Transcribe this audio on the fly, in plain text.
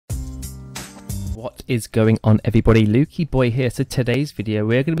What is going on, everybody? Lukey Boy here. So today's video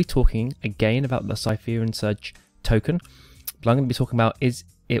we're going to be talking again about the Sipher Surge token. But I'm going to be talking about, is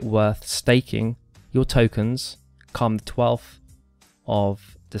it worth staking your tokens come the 12th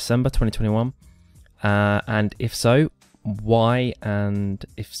of December 2021, and if so, why, and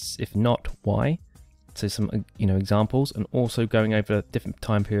if not, why? So some examples, and also going over different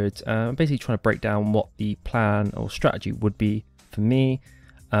time periods, basically trying to break down what the plan or strategy would be for me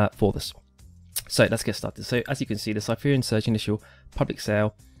for this. So let's get started. So as you can see, the Sipher Surge initial public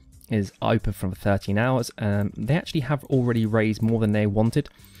sale is open for 13 hours. They actually have already raised more than they wanted.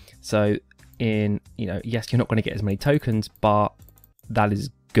 So yes, you're not going to get as many tokens, but that is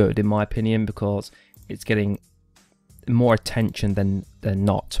good in my opinion, because it's getting more attention than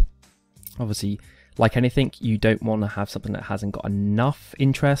not. Obviously, like anything, you don't want to have something that hasn't got enough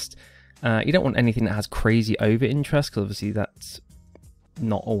interest. You don't want anything that has crazy over interest, because obviously that's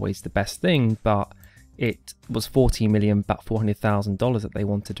not always the best thing. But it was 14 million, about $400,000 that they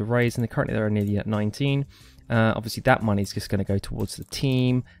wanted to raise, and currently they're nearly at 19. Obviously that money is just going to go towards the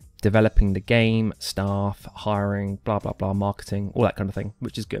team, developing the game, staff, hiring, blah blah blah, marketing, all that kind of thing,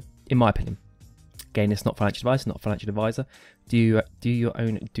 which is good in my opinion. Again, it's not financial advice, not financial advisor. Do your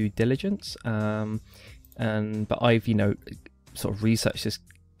own due diligence. But I've sort of researched this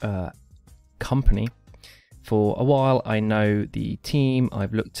company for a while. I know the team.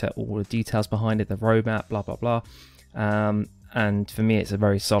 I've looked at all the details behind it, the roadmap, blah blah blah. And for me, it's a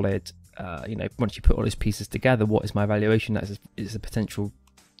very solid. Once you put all those pieces together, what is my valuation? That is a potential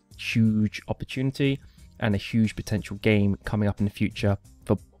huge opportunity and a huge potential game coming up in the future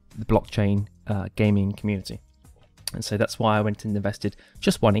for the blockchain gaming community. And so that's why I went and invested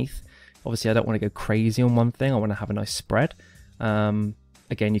just 1 ETH. Obviously I don't want to go crazy on one thing. I want to have a nice spread.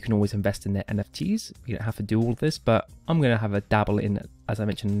 Again, you can always invest in their NFTs. You don't have to do all of this, but I'm going to have a dabble in, as I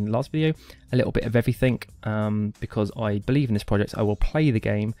mentioned in the last video, a little bit of everything, because I believe in this project. I will play the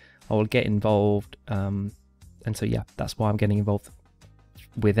game, I will get involved, and so yeah, that's why I'm getting involved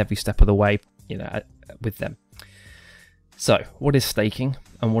with every step of the way, with them. So what is staking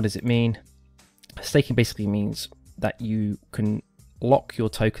and what does it mean? Staking basically means that you can lock your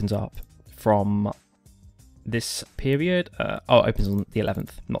tokens up from this period. It opens on the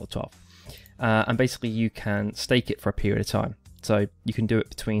 11th, not the 12th. And basically you can stake it for a period of time. So you can do it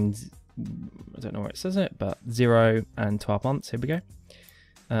between, I don't know where it says it, but 0 and 12 months. Here we go.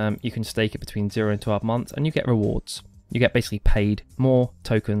 You can stake it between 0 and 12 months and you get rewards. You get basically paid more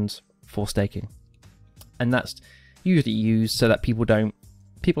tokens for staking. And that's usually used so that people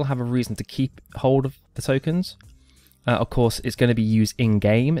have a reason to keep hold of the tokens. Of course, it's going to be used in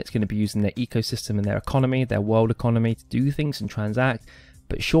game. It's going to be used in their ecosystem and their economy, their world economy, to do things and transact.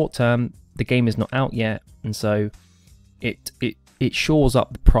 But short term, the game is not out yet, and so it shores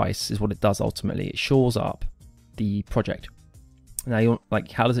up the price, is what it does ultimately. It shores up the project. Now, you're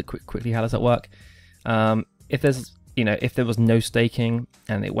like, how does it quickly? How does that work? If there's if there was no staking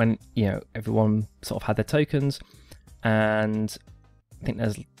and it went, everyone sort of had their tokens, and I think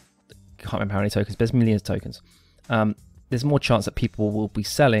I can't remember how many tokens, but there's millions of tokens. There's more chance that people will be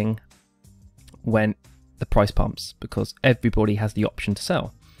selling when the price pumps, because everybody has the option to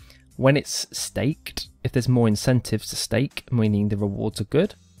sell. When it's staked, if there's more incentives to stake, meaning the rewards are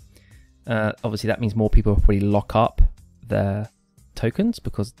good, obviously that means more people will probably lock up their tokens,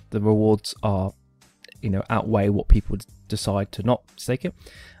 because the rewards are, outweigh what people decide to not stake it.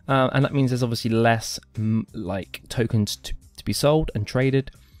 And that means there's obviously less tokens to be sold and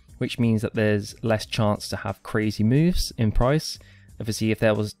traded, which means that there's less chance to have crazy moves in price. Obviously, if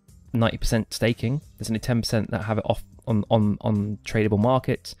there was 90% staking, there's only 10% that have it off on tradable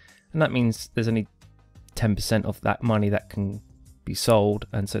markets, and that means there's only 10% of that money that can be sold,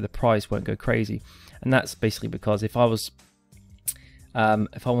 and so the price won't go crazy. And that's basically because if I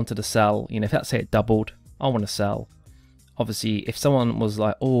wanted to sell, if let's say it doubled, I want to sell. Obviously, if someone was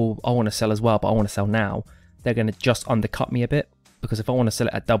like, oh, I want to sell as well, but I want to sell now, they're going to just undercut me a bit. Because if I want to sell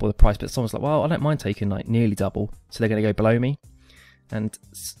it at double the price, but someone's like, well, I don't mind taking nearly double, so they're going to go below me, and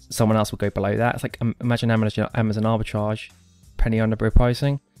someone else will go below that. It's like, imagine Amazon arbitrage, penny under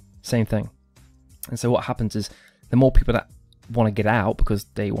pricing, same thing. And so what happens is, the more people that want to get out because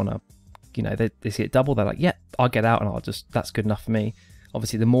they want to, they see it double, they're like, yeah, I'll get out, and that's good enough for me.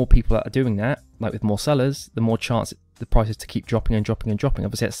 Obviously, the more people that are doing that, like with more sellers, the more chance the price is to keep dropping and dropping and dropping.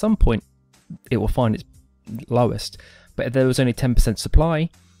 Obviously, at some point, it will find its lowest. But if there was only 10% supply,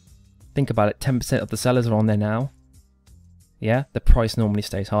 think about it, 10% of the sellers are on there now. Yeah, the price normally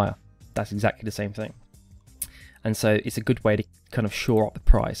stays higher. That's exactly the same thing. And so it's a good way to kind of shore up the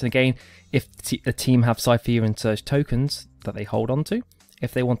price. And again, if the team have Sipher Surge tokens that they hold on to,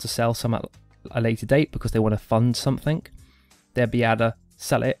 if they want to sell some at a later date because they want to fund something, they'll be able to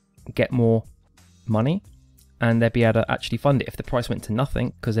sell it, get more money, and they'll be able to actually fund it. If the price went to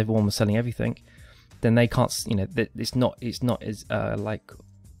nothing because everyone was selling everything, then they can't, you know, it's not as like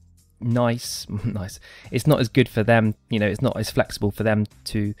nice. It's not as good for them, you know, it's not as flexible for them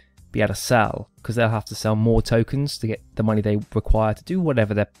to be able to sell, because they'll have to sell more tokens to get the money they require to do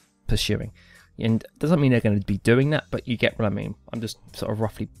whatever they're pursuing. And doesn't mean they're going to be doing that, but you get what I mean. I'm just sort of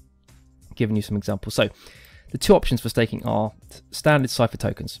roughly giving you some examples. So the two options for staking are standard Sipher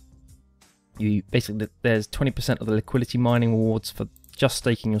tokens. You basically, there's 20% of the liquidity mining rewards for just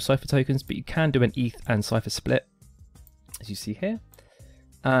staking your Sipher tokens, but you can do an ETH and Sipher split, as you see here,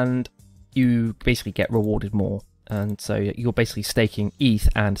 and you basically get rewarded more. And so you're basically staking ETH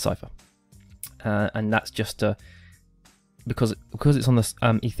and Sipher, and that's just because it's on the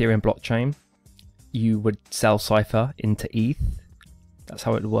Ethereum blockchain. You would sell Sipher into ETH. That's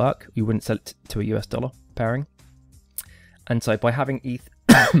how it would work. You wouldn't sell it to a US dollar pairing. And so by having ETH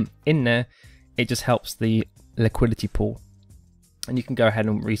in there, it just helps the liquidity pool. And you can go ahead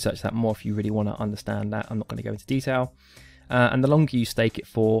and research that more if you really want to understand that. I'm not going to go into detail. And the longer you stake it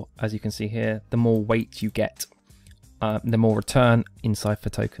for, as you can see here, the more weight you get, the more return in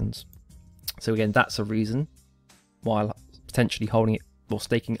Sipher tokens. So again, that's a reason why potentially holding it or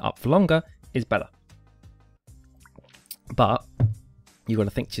staking it up for longer is better. But you got to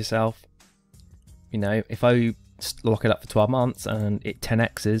think to yourself, you know, if I lock it up for 12 months and it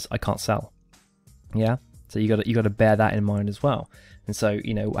 10x's, I can't sell. Yeah, so you got to bear that in mind as well. And so,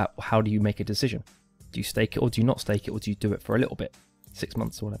 you know, how do you make a decision? Do you stake it or do you not stake it, or do you do it for a little bit, 6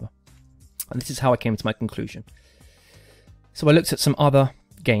 months or whatever? And this is how I came to my conclusion. So I looked at some other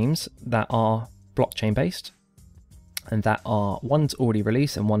games that are blockchain based, and that are, one's already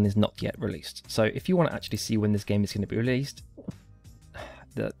released and one is not yet released. So if you want to actually see when this game is going to be released,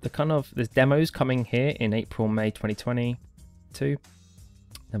 there's demos coming here in April, May 2022.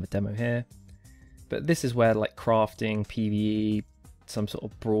 Another demo here. But this is where like crafting, PvE, some sort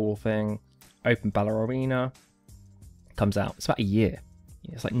of brawl thing, open battle arena comes out. It's about a year.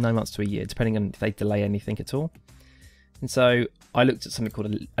 It's like 9 months to a year, depending on if they delay anything at all. And so I looked at something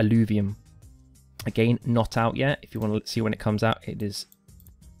called Alluvium. Again, not out yet. If you want to see when it comes out, it is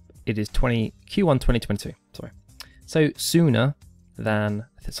Q1 2022. Sorry, so sooner than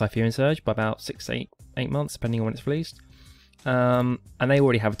Sipher Surge by about 6 to 8 months, depending on when it's released. And they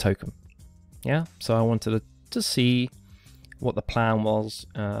already have a token. Yeah, so I wanted to see what the plan was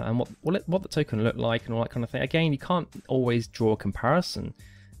and what the token looked like and all that kind of thing. Again, you can't always draw a comparison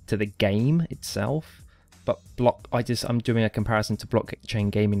to the game itself, but I'm doing a comparison to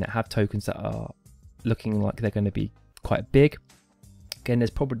blockchain gaming that have tokens that are looking like they're going to be quite big. Again,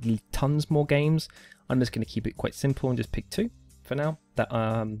 there's probably tons more games. I'm just going to keep it quite simple and just pick 2 for now that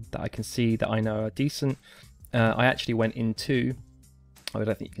I can see that I know are decent. I actually went into, I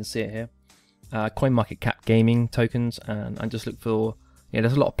don't think you can see it here, CoinMarketCap gaming tokens, and I just looked for, yeah,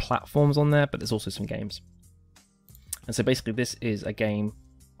 there's a lot of platforms on there, but there's also some games. And so basically this is a game,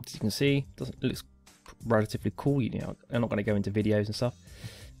 as you can see, it looks relatively cool. You know, I'm not going to go into videos and stuff.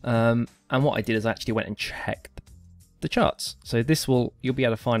 And what I did is I actually went and checked the charts. So you'll be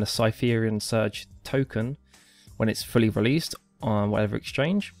able to find a Sipher Surge token when it's fully released on whatever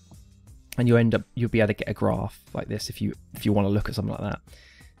exchange, and you'll be able to get a graph like this if you want to look at something like that.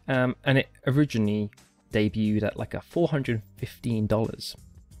 And it originally debuted at like a $415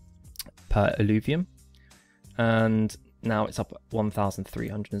 per Alluvium, and now it's up at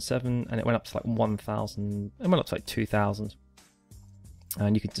 1,307, and it went up to like 1,000. It went up to like 2,000.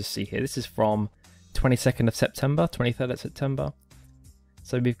 And you can just see here, this is from 22nd of September, 23rd of September.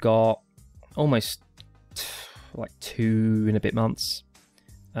 So we've got almost like 2 and a bit months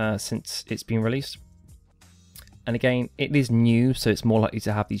since it's been released. And again, it is new, so it's more likely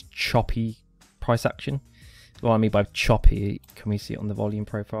to have these choppy price action. What I mean by choppy, can we see it on the volume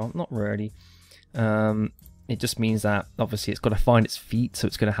profile? Not really. It just means that obviously it's got to find its feet, so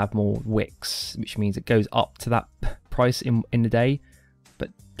it's going to have more wicks, which means it goes up to that price in the day, but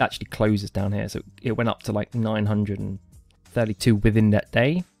actually closes down here. So it went up to like 932 within that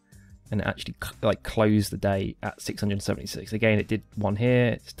day, and it actually like closed the day at 676. Again, it did one here,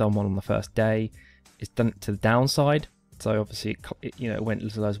 it's done one on the first day, it's done it to the downside. So obviously it went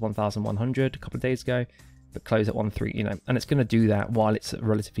as low as 1,100 a couple of days ago, but closed at 1,300, you know, and it's going to do that while it's a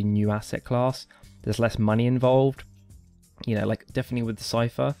relatively new asset class. There's less money involved, you know, like definitely with the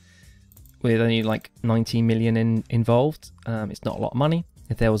Sipher, with only like 19 million involved, it's not a lot of money.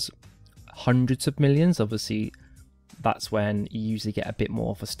 If there was hundreds of millions, obviously that's when you usually get a bit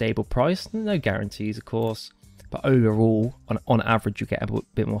more of a stable price. No guarantees, of course, but overall, on average, you get a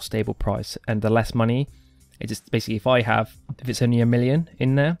bit more stable price. And the less money, it just basically, if it's only 1 million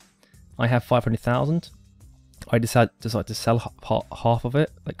in there, I have 500,000. I decide to sell half of it,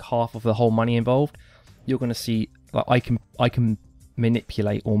 like half of the whole money involved. You're going to see, like, I can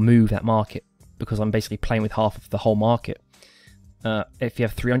manipulate or move that market because I'm basically playing with half of the whole market. If you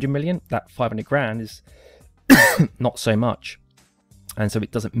have 300 million, that 500 grand is not so much, and so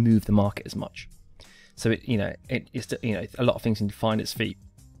it doesn't move the market as much. So it's a lot of things need to find its feet.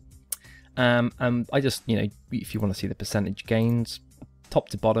 I just, if you want to see the percentage gains, top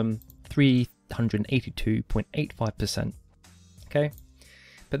to bottom, 382.85%. Okay,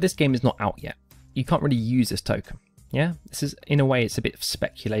 but this game is not out yet. You can't really use this token. Yeah, this is, in a way, it's a bit of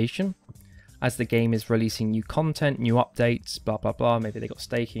speculation, as the game is releasing new content, new updates, blah blah blah. Maybe they got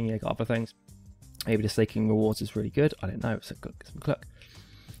staking, they got other things. Maybe the staking rewards is really good. I don't know. It's a good look.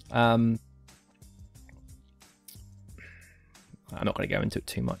 I'm not going to go into it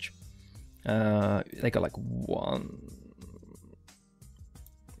too much. They got like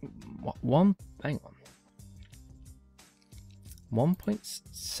hang on,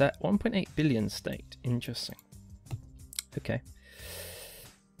 1.8 billion staked. Interesting. Okay,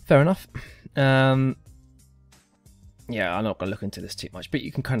 fair enough. Yeah, I'm not going to look into this too much, but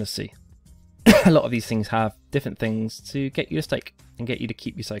you can kind of see a lot of these things have different things to get you to stake and get you to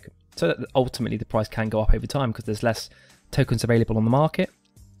keep your token, so that ultimately the price can go up over time because there's less tokens available on the market,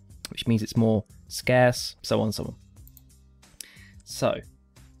 which means it's more scarce, so on and so on. So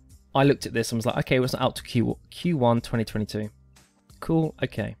I looked at this and was like, okay, it wasn't out to Q1 2022. Cool,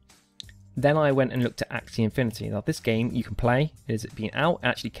 okay. Then I went and looked at Axie Infinity. Now this game you can play. Is it being out? It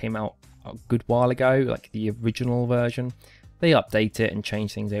actually came out a good while ago, like the original version. They update it and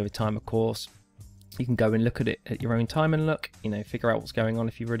change things over time, of course. You can go and look at it at your own time and look, figure out what's going on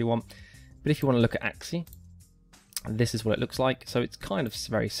if you really want. But if you want to look at Axie, this is what it looks like. So it's kind of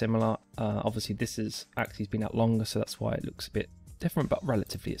very similar. Obviously Axie's been out longer, so that's why it looks a bit different, but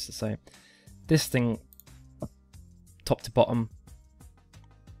relatively it's the same. This thing, top to bottom,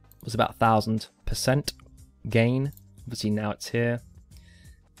 was about 1000% gain. Obviously now it's here.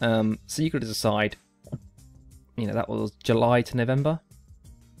 So you got to decide, that was July to November.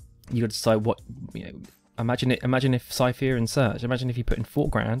 You got to decide what, imagine if Sipher and Surge, imagine if you put in 4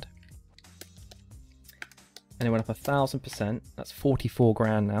 grand and it went up 1000%, that's 44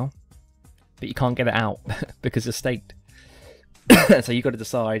 grand now, but you can't get it out because it's staked. So you got to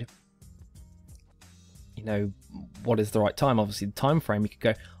decide, what is the right time. Obviously the time frame, you could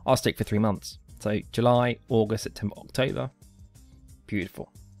go, I'll stake for 3 months. So July, August, September, October.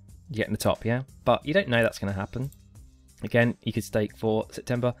 Beautiful. You get in the top, yeah? But you don't know that's going to happen. Again, you could stake for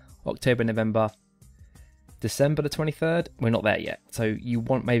September, October, November, December the 23rd. We're not there yet. So you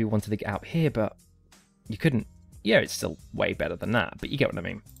maybe wanted to get out here, but you couldn't. Yeah, it's still way better than that, but you get what I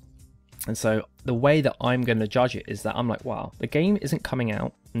mean. And so the way that I'm going to judge it is that I'm like, wow, the game isn't coming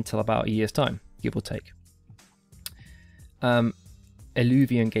out until about a year's time, give or take.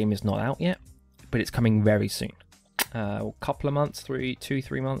 Ethereum game is not out yet, but it's coming very soon. A couple of months, 3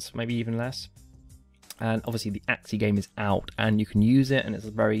 months, maybe even less. And obviously the Axie game is out and you can use it, and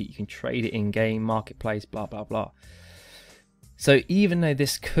you can trade it in game, marketplace, blah blah blah. So even though the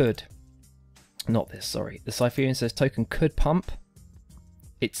Sipher says token could pump,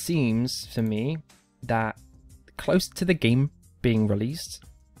 it seems to me that closer to the game being released,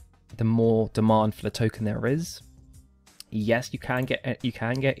 the more demand for the token there is. Yes, you can get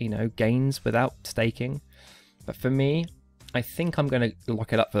gains without staking, but for me, I think I'm going to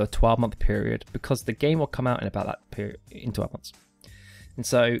lock it up for a 12-month period because the game will come out in about that period, in 12 months. And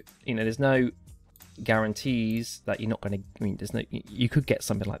so, there's no guarantees that you're not going to, you could get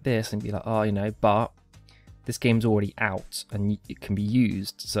something like this and be like, but this game's already out and it can be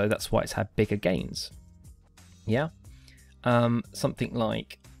used, so that's why it's had bigger gains. Yeah. Something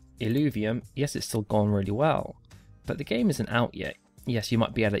like Ethereum, yes, it's still gone really well, but the game isn't out yet. Yes, you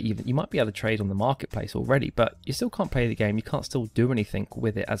might be able to trade on the marketplace already, but you still can't play the game. You can't still do anything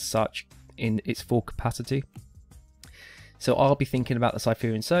with it as such in its full capacity. So I'll be thinking about the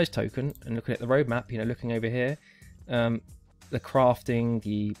Sipher and Surge token and looking at the roadmap. Looking over here, the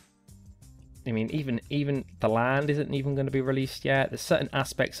crafting, even the land isn't even going to be released yet. There's certain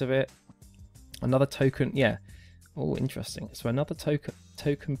aspects of it. Another token, yeah. Oh, interesting. So another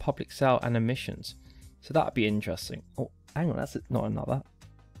token public sale and emissions. So that'd be interesting. Oh, hang on, that's not another.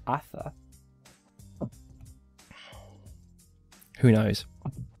 Ather. Who knows?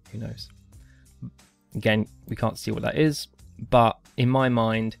 Who knows? Again, we can't see what that is, but in my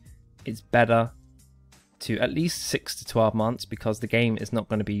mind, it's better to at least 6 to 12 months because the game is not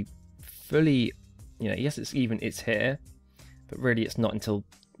going to be fully you know, yes, it's here, but really it's not until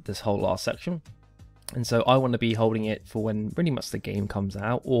this whole last section. And so I want to be holding it for when pretty much the game comes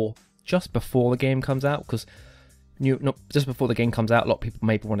out, or just before the game comes out, because just before the game comes out, a lot of people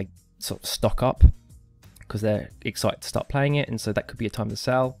maybe want to sort of stock up because they're excited to start playing it, and so that could be a time to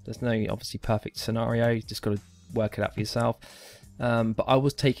sell. There's no obviously perfect scenario, you just got to work it out for yourself. But I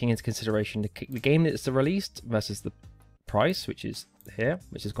was taking into consideration the game that's released versus the price, which is here,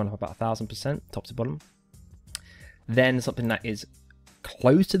 which has gone up about 1,000% top to bottom. Then something that is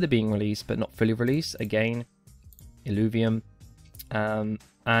close to the being released but not fully released, again, Illuvium, and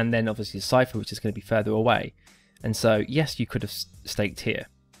then obviously Sipher, which is going to be further away. And so yes, you could have staked here.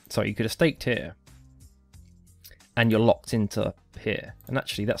 Sorry, you could have staked here, and you're locked into here. And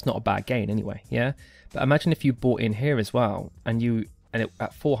actually, that's not a bad gain anyway. Yeah. But imagine if you bought in here as well, and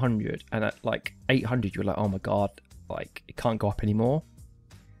at 400 and at like 800, you're like, oh my god, like it can't go up anymore.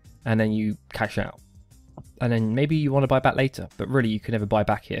 And then you cash out, and then maybe you want to buy back later, but really you can never buy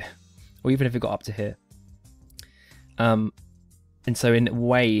back here, or even if it got up to here. And so in a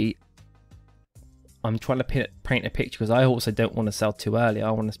way, I'm trying to paint a picture, because I also don't want to sell too early.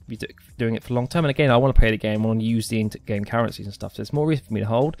 I want to be doing it for long term. And again, I want to play the game. I want to use the in-game currencies and stuff. So it's more reason for me to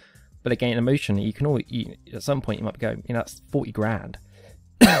hold. But again, emotionally, you can always, at some point, you might be going, that's 40 grand.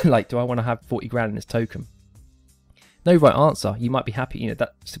 Like, do I want to have 40 grand in this token? No right answer. You might be happy,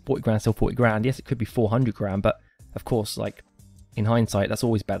 that 40 grand, still 40 grand. Yes, it could be 400 grand, but of course, like in hindsight, that's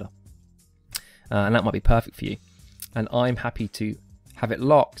always better. And that might be perfect for you. And I'm happy to have it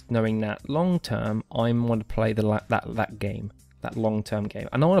locked, knowing that long term, I want to play that game, that long term game.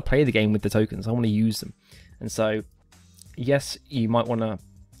 And I want to play the game with the tokens. I want to use them. And so, yes, you might want to,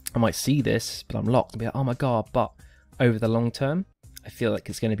 I might see this, but I'm locked and be like, oh my god, but over the long term, I feel like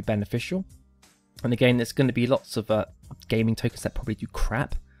it's going to be beneficial. And again, there's going to be lots of gaming tokens that probably do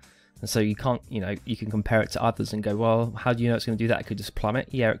crap. And so you can't, you can compare it to others and go, well, how do you know it's going to do that? It could just plummet.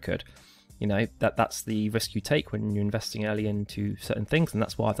 Yeah, it could. That's the risk you take when you're investing early into certain things. And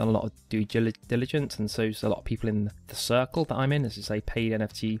that's why I've done a lot of due diligence. And so there's a lot of people in the circle that I'm in, as is a paid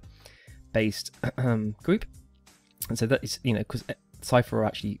NFT based group. And so that is, because Sipher are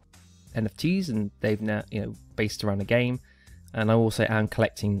actually NFTs, and they've now, based around the game. And I also am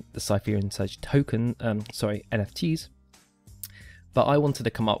collecting the Sipher Surge token, NFTs. But I wanted to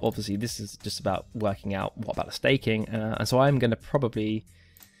come up, obviously, this is just about working out what about the staking. And so I'm going to probably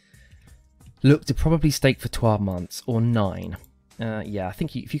look to stake for 12 months or 9. Yeah, I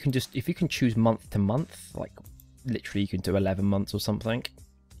think if you can choose month to month, like literally you can do 11 months or something.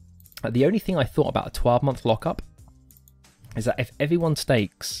 The only thing I thought about a 12-month lockup is that if everyone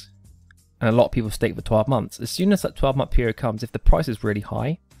stakes, and a lot of people stake for 12 months, as soon as that 12-month period comes, if the price is really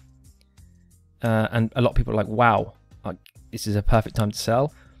high, and a lot of people are like, wow, this is a perfect time to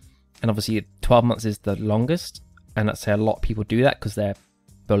sell, and obviously 12 months is the longest, and let's say a lot of people do that because they're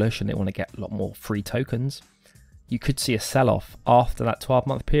bullish and they want to get a lot more free tokens, you could see a sell-off after that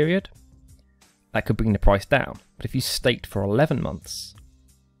 12-month period that could bring the price down. But if you staked for 11 months,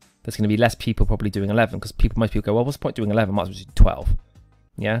 there's going to be less people probably doing 11, because most people go, well, what's the point doing 11? Might as well do 12.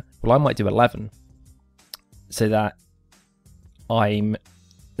 Yeah, well, I might do 11 so that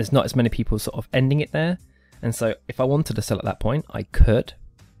there's not as many people sort of ending it there. And so if I wanted to sell at that point, I could,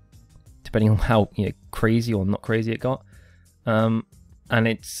 depending on how crazy or not crazy it got. And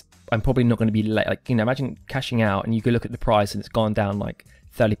I'm probably not going to be late. Like, imagine cashing out and you go look at the price and it's gone down like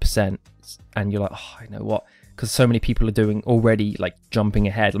 30%, and you're like, oh, you know what? Because so many people are doing already, like jumping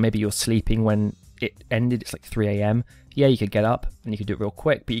ahead. Or maybe you're sleeping when it ended. It's like 3 a.m. Yeah, you could get up and you could do it real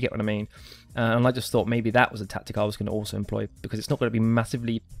quick, but you get what I mean. And I just thought maybe that was a tactic I was going to also employ, because it's not going to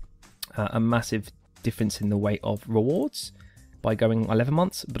be a massive difference in the weight of rewards by going 11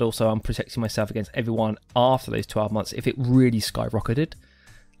 months, but also I'm protecting myself against everyone after those 12 months if it really skyrocketed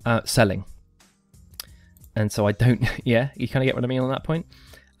selling. And so I don't, yeah, you kind of get what I mean on that point.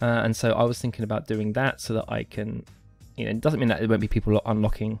 And so I was thinking about doing that so that I can, it doesn't mean that there won't be people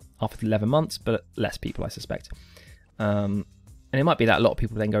unlocking after the 11 months, but less people, I suspect. And it might be that a lot of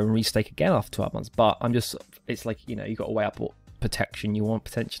people then go and restake again after 12 months, but it's like, you've got to weigh up what protection you want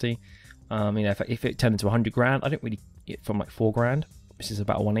potentially. If it turned into 100 grand, I don't really get from like 4 grand, which is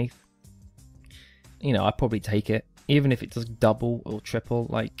about 1/8. I'd probably take it, even if it does double or triple.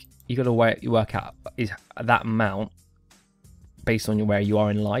 Like, you got to work out is that amount based on where you are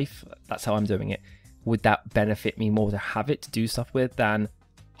in life. That's how I'm doing it. Would that benefit me more to have it to do stuff with than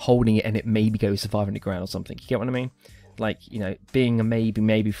holding it and it maybe goes to 500 grand or something? You get what I mean? Like, being a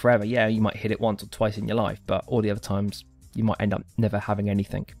maybe forever. Yeah, you might hit it once or twice in your life, but all the other times you might end up never having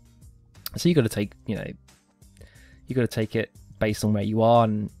anything. So you got to take, you got to take it based on where you are,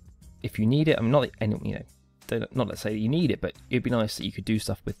 and if you need it. I'm not, not let's say you need it, but it'd be nice that you could do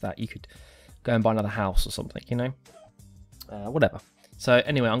stuff with that. You could go and buy another house or something, whatever. So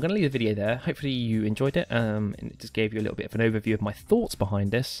anyway, I'm going to leave the video there. Hopefully you enjoyed it, and it just gave you a little bit of an overview of my thoughts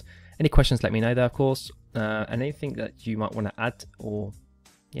behind this. Any questions, let me know there, of course. And anything that you might want to add or,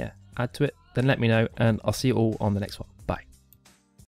 add to it, then let me know, and I'll see you all on the next one. Bye.